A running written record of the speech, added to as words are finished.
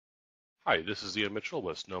Hi, this is Ian Mitchell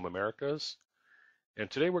with Snom Americas, and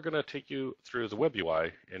today we're going to take you through the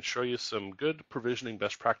webui and show you some good provisioning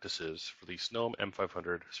best practices for the Snom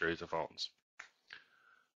M500 series of phones.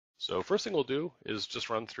 So first thing we'll do is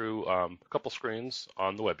just run through a couple screens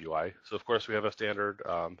on the webui. So of course we have a standard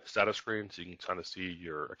status screen, so you can kind of see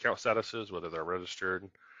your account statuses, whether they're registered,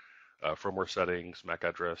 firmware settings, MAC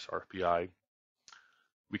address, RPI.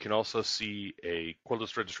 We can also see a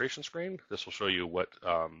cordless registration screen. This will show you what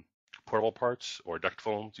portable parts or DECT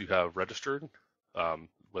phones you have registered,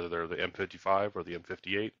 whether they're the M55 or the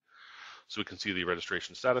M58. So we can see the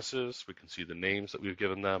registration statuses, we can see the names that we've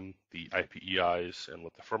given them, the IPEIs, and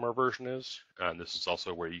what the firmware version is. And this is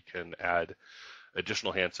also where you can add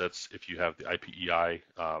additional handsets if you have the IPEI,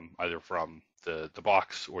 either from the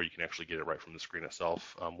box, or you can actually get it right from the screen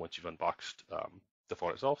itself once you've unboxed the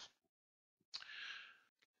phone itself.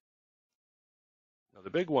 Now, the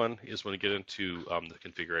big one is when you get into the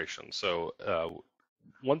configuration. So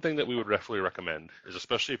one thing that we would definitely recommend is,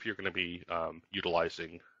 especially if you're going to be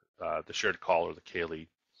utilizing the shared call or the Kaylee,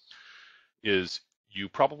 is you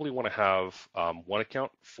probably want to have one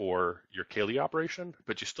account for your Kaylee operation,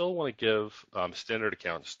 but you still want to give standard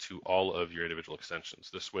accounts to all of your individual extensions.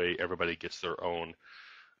 This way, everybody gets their own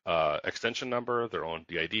extension number, their own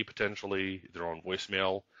DID potentially, their own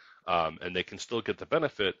voicemail, and they can still get the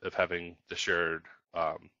benefit of having the shared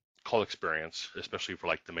call experience, especially for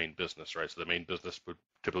like the main business, right? So the main business would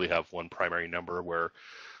typically have one primary number where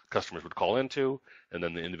customers would call into, and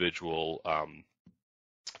then the individual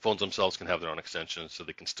phones themselves can have their own extensions, so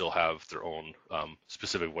they can still have their own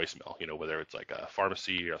specific voicemail. You know, whether it's like a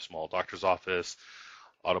pharmacy, or a small doctor's office,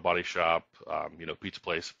 auto body shop, pizza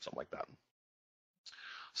place, something like that.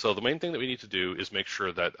 So the main thing that we need to do is make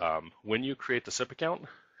sure that when you create the SIP account,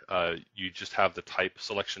 you just have the type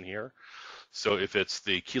selection here. So if it's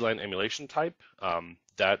the keyline emulation type,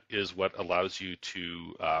 that is what allows you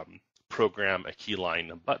to program a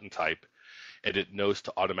keyline button type, and it knows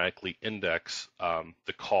to automatically index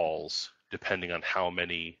the calls depending on how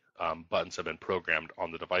many buttons have been programmed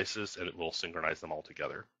on the devices, and it will synchronize them all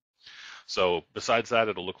together. So besides that,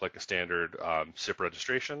 it'll look like a standard SIP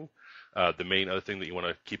registration. The main other thing that you want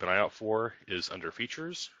to keep an eye out for is under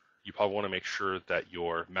features. You probably want to make sure that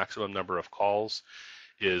your maximum number of calls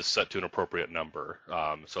is set to an appropriate number.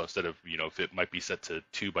 So instead of, if it might be set to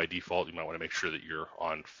 2 by default, you might want to make sure that you're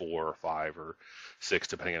on 4 or 5 or 6,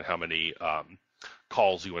 depending on how many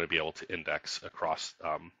calls you want to be able to index across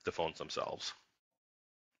the phones themselves.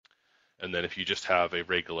 And then if you just have a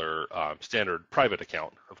regular standard private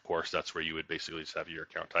account, of course, that's where you would basically just have your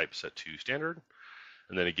account type set to standard.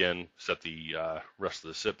 And then again, set the rest of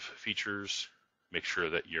the SIP features, make sure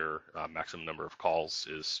that your maximum number of calls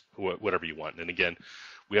is whatever you want. And again,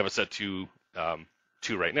 we have it set to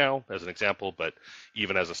 2 right now as an example, but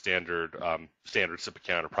even as a standard SIP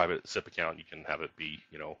account or private SIP account, you can have it be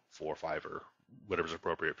 4 or 5 or whatever's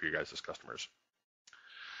appropriate for you guys as customers.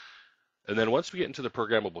 And then once we get into the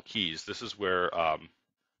programmable keys, this is where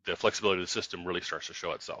the flexibility of the system really starts to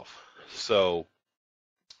show itself. So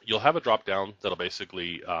you'll have a drop down that'll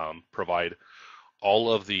basically provide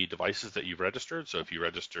all of the devices that you've registered. So if you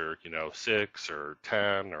register, 6 or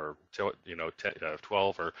 10 or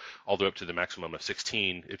 12 or all the way up to the maximum of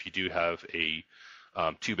 16, if you do have a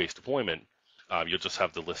 2-base deployment, you'll just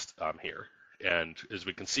have the list here. And as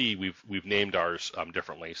we can see, we've named ours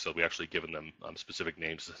differently. So we actually given them specific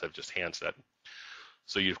names instead of just handset.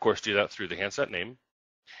 So you of course do that through the handset name.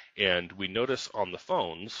 And we notice on the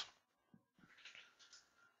phones,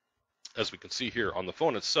 as we can see here on the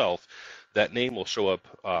phone itself, that name will show up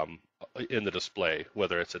in the display,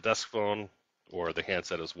 whether it's a desk phone or the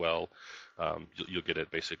handset as well. You'll get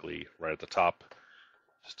it basically right at the top.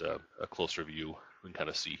 Just a closer view, we can kind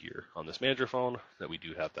of see here on this manager phone that we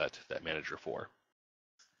do have that manager for.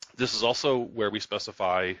 This is also where we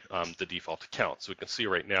specify the default account. So we can see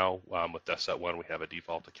right now with desktop 1, we have a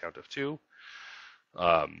default account of 2.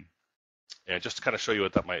 And just to kind of show you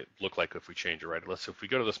what that might look like if we change it, right? If we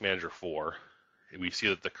go to this manager 4, we see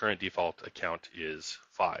that the current default account is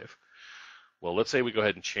 5. Well, let's say we go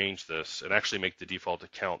ahead and change this and actually make the default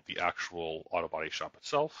account the actual auto body shop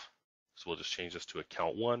itself. So we'll just change this to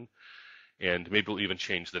account 1, and maybe we'll even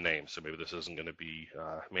change the name. So maybe this isn't going to be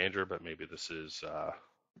manager, but maybe this is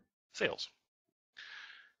sales.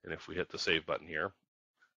 And if we hit the save button here,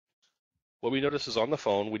 what we notice is on the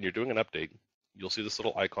phone, when you're doing an update, you'll see this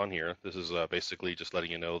little icon here. This is basically just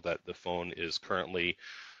letting you know that the phone is currently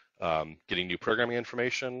getting new programming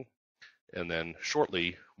information. And then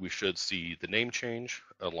shortly, we should see the name change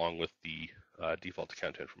along with the default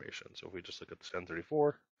account information. So if we just look at the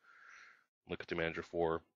 1034, look at the manager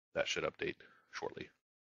 4, that should update shortly.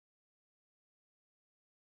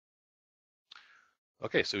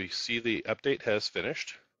 Okay, so you see the update has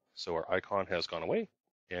finished. So our icon has gone away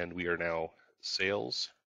and we are now sales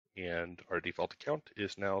and our default account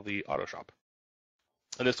is now the auto shop.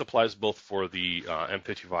 And this applies both for the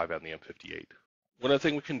M55 and the M58. One other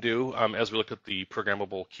thing we can do as we look at the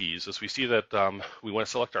programmable keys is we see that we want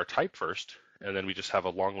to select our type first, and then we just have a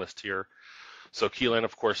long list here. So keyline,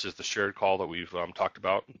 of course, is the shared call that we've talked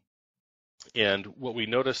about. And what we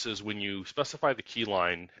notice is when you specify the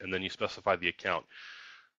keyline and then you specify the account,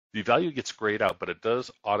 the value gets grayed out, but it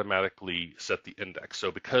does automatically set the index.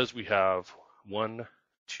 So because we have 1,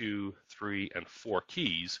 2, 3, and 4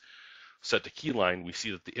 keys set to keyline, we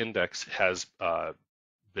see that the index has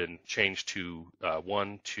been changed to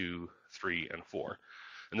 1, 2, 3, and 4.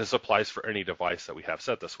 And this applies for any device that we have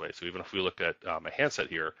set this way. So even if we look at a handset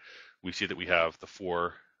here, we see that we have the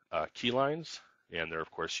 4 key lines, and they're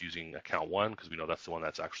of course using account 1 because we know that's the one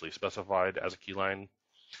that's actually specified as a key line.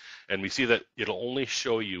 And we see that it'll only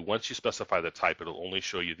show you, once you specify the type, it'll only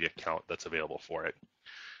show you the account that's available for it.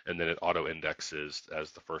 And then it auto indexes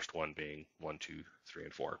as the first one being 1, 2, 3,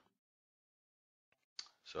 and 4.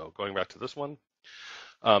 So going back to this one,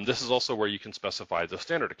 this is also where you can specify the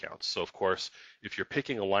standard accounts. So of course, if you're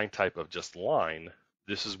picking a line type of just line,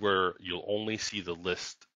 this is where you'll only see the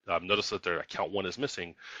list. Notice that their account 1 is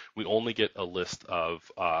missing. We only get a list of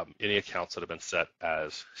any accounts that have been set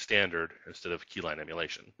as standard instead of keyline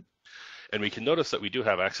emulation. And we can notice that we do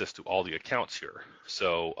have access to all the accounts here.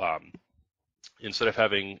 So instead of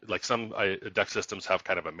having, like some DEX systems have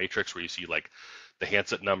kind of a matrix where you see like the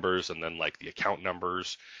handset numbers and then like the account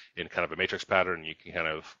numbers in kind of a matrix pattern. You can kind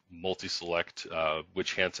of multi-select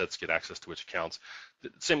which handsets get access to which accounts.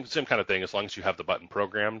 Same kind of thing. As long as you have the button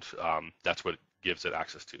programmed, that's what it gives it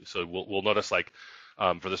access to. So we'll notice like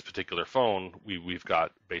for this particular phone, we've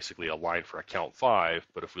got basically a line for account 5,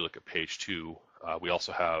 but if we look at page 2, we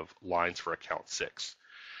also have lines for account 6.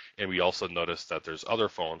 And we also notice that there's other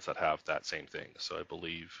phones that have that same thing. So I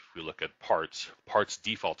believe if we look at parts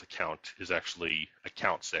default account is actually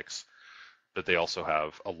account 6, but they also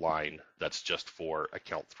have a line that's just for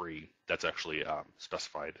account 3 that's actually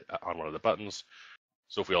specified on one of the buttons.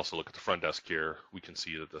 So if we also look at the front desk here, we can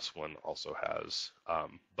see that this one also has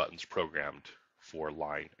buttons programmed for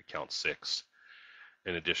line account 6,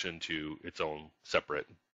 in addition to its own separate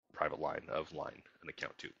private line of line and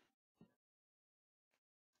account 2.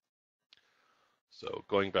 So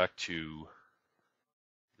going back to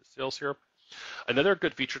the sales here, another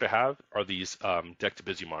good feature to have are these deck to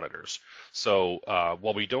busy monitors. So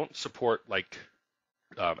while we don't support like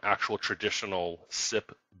actual traditional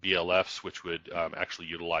SIP BLFs, which would actually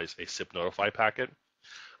utilize a SIP notify packet,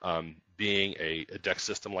 being a DEX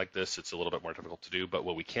system like this, it's a little bit more difficult to do, but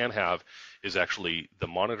what we can have is actually the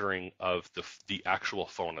monitoring of the actual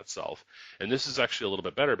phone itself. And this is actually a little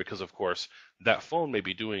bit better because, of course, that phone may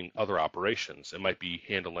be doing other operations. It might be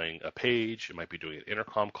handling a page, it might be doing an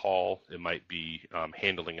intercom call, it might be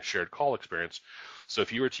handling a shared call experience. So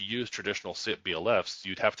if you were to use traditional SIP BLFs,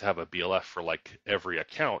 you'd have to have a BLF for like every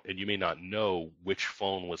account, and you may not know which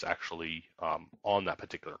phone was actually on that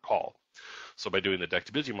particular call. So by doing the deck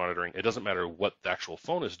to busy monitoring, it doesn't matter what the actual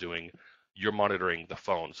phone is doing, you're monitoring the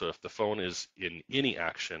phone. So if the phone is in any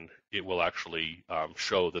action, it will actually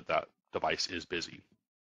show that that device is busy.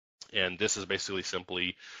 And this is basically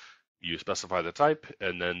simply you specify the type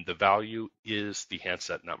and then the value is the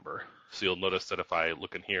handset number. So you'll notice that if I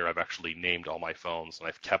look in here, I've actually named all my phones and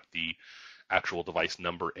I've kept the actual device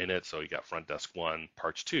number in it. So you got front desk 1,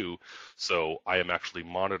 parts 2. So I am actually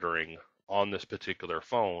monitoring on this particular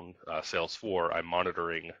phone, sales 4, I'm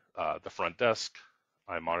monitoring the front desk,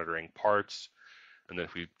 I'm monitoring parts, and then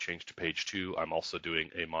if we change to page 2, I'm also doing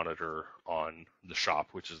a monitor on the shop,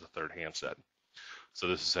 which is the third handset. So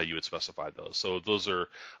this is how you would specify those. So those are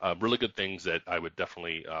really good things that I would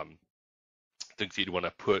definitely think that you'd want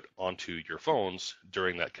to put onto your phones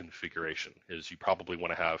during that configuration. Is you probably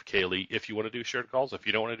want to have KLE if you want to do shared calls. If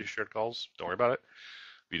you don't want to do shared calls, don't worry about it.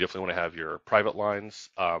 You definitely want to have your private lines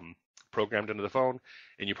programmed into the phone,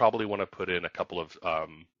 and you probably want to put in a couple of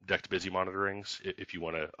deck to busy monitorings if you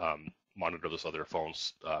want to monitor those other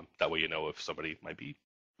phones. That way you know if somebody might be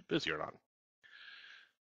busy or not.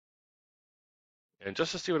 And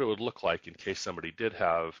just to see what it would look like in case somebody did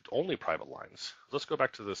have only private lines, let's go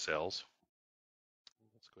back to the sales.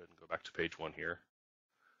 Let's go ahead and go back to page 1 here.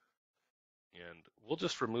 And we'll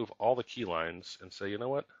just remove all the key lines and say, you know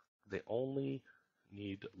what? They only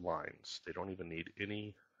need lines. They don't even need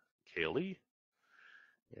any KLE.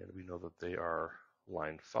 And we know that they are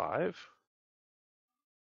line 5.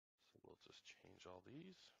 So we'll just change all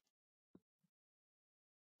these.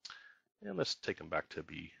 And let's take them back to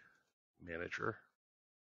be manager.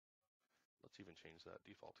 let's even change that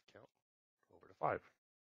default account over to 5.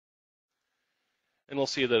 And we'll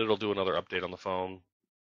see that it'll do another update on the phone.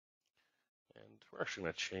 And we're actually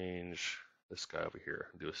going to change this guy over here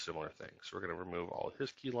and do a similar thing. So we're going to remove all of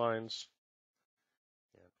his key lines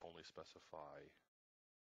and only specify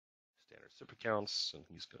standard SIP accounts, and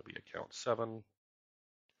he's going to be account 7,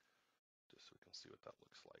 just so we can see what that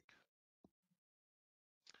looks like.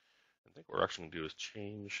 I think what we're actually going to do is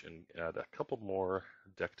change and add a couple more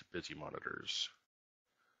decked busy monitors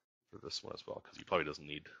for this one as well, because he probably doesn't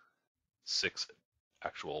need 6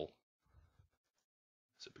 actual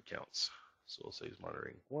SIP accounts. So we'll say he's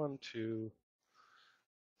monitoring 1, 2,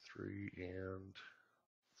 3, and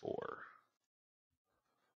 4.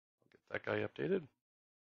 I'll get that guy updated.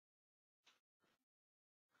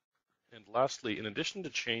 And lastly, in addition to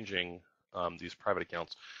changing these private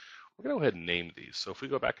accounts, we're going to go ahead and name these. So if we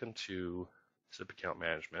go back into SIP account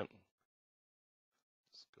management,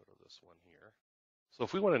 let's go to this one here. So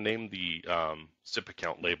if we want to name the SIP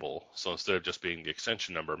account label, so instead of just being the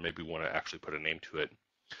extension number, maybe we want to actually put a name to it.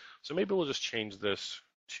 So maybe we'll just change this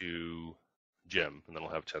to Jim, and then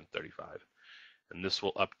we'll have 1035. And this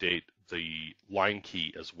will update the line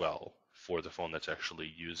key as well for the phone that's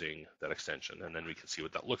actually using that extension. And then we can see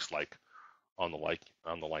what that looks like on the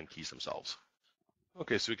line keys themselves.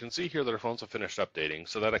 Okay, so we can see here that our phones have finished updating.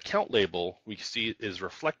 So that account label we see is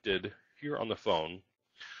reflected here on the phone,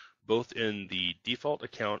 both in the default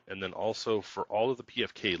account and then also for all of the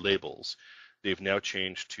PFK labels. They've now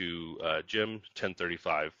changed to Jim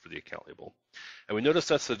 1035 for the account label. And we notice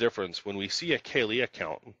that's the difference. When we see a KLE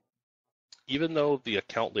account, even though the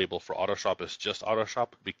account label for AutoShop is just AutoShop,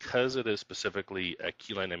 because it is specifically a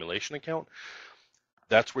keyline emulation account,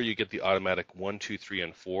 that's where you get the automatic 1, 2, 3,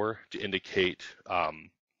 and 4 to indicate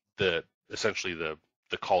essentially the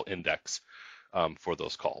call index for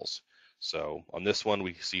those calls. So on this one,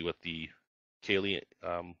 we see what the KLE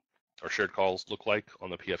or shared calls look like on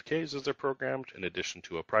the PFKs as they're programmed, in addition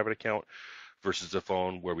to a private account, versus a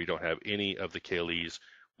phone where we don't have any of the KLEs.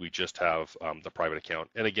 We just have the private account.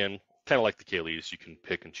 And again, kind of like the KLEs, you can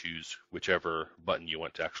pick and choose whichever button you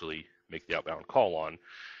want to actually make the outbound call on.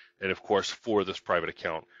 And of course, for this private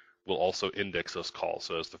account, we'll also index those calls.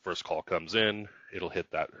 So as the first call comes in, it'll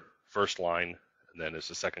hit that first line. And then as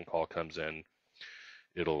the second call comes in,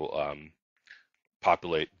 it'll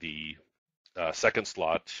populate the second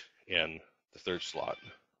slot and the third slot,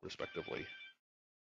 respectively.